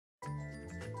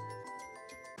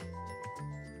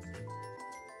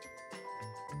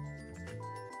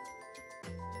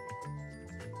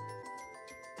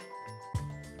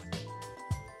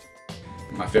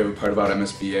My favorite part about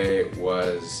MSBA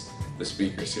was the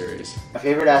speaker series. My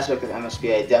favorite aspect of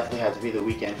MSBA definitely had to be the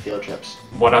weekend field trips.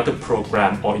 What other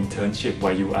program or internship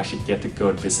where you actually get to go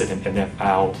and visit an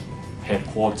NFL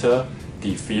headquarters,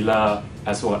 the Villa,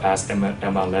 as well as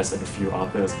MLS and a few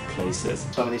other places?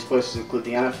 Some of these places include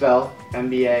the NFL,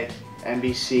 NBA,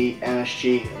 NBC,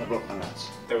 MSG, and the Brooklyn Nets.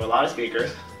 There were a lot of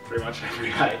speakers, pretty much every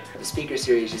night. The speaker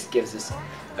series just gives us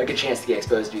a good chance to get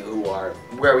exposed to people who are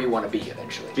where we want to be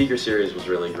eventually. Speaker series was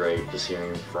really great, just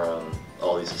hearing from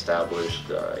all these established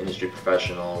industry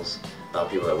professionals,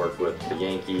 people that work with the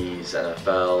Yankees,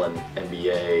 NFL, and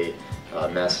NBA,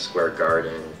 Madison Square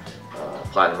Garden,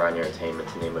 Platinum Rhine Entertainment,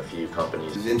 to name a few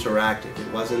companies. It was interactive.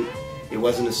 It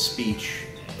wasn't a speech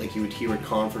like you would hear at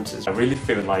conferences. I really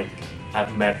feel like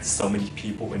I've met so many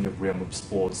people in the realm of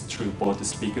sports through both the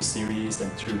speaker series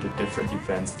and through the different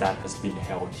events that has been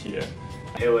held here.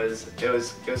 It was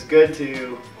good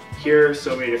to hear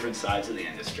so many different sides of the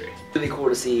industry. Really cool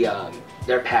to see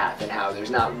their path and how there's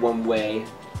not one way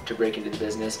to break into the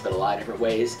business, but a lot of different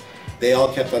ways. They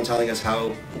all kept on telling us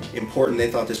how important they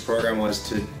thought this program was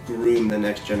to groom the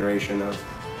next generation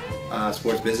of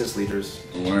sports business leaders.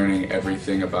 Learning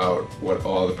everything about what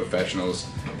all the professionals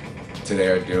today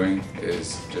are doing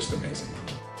is just amazing.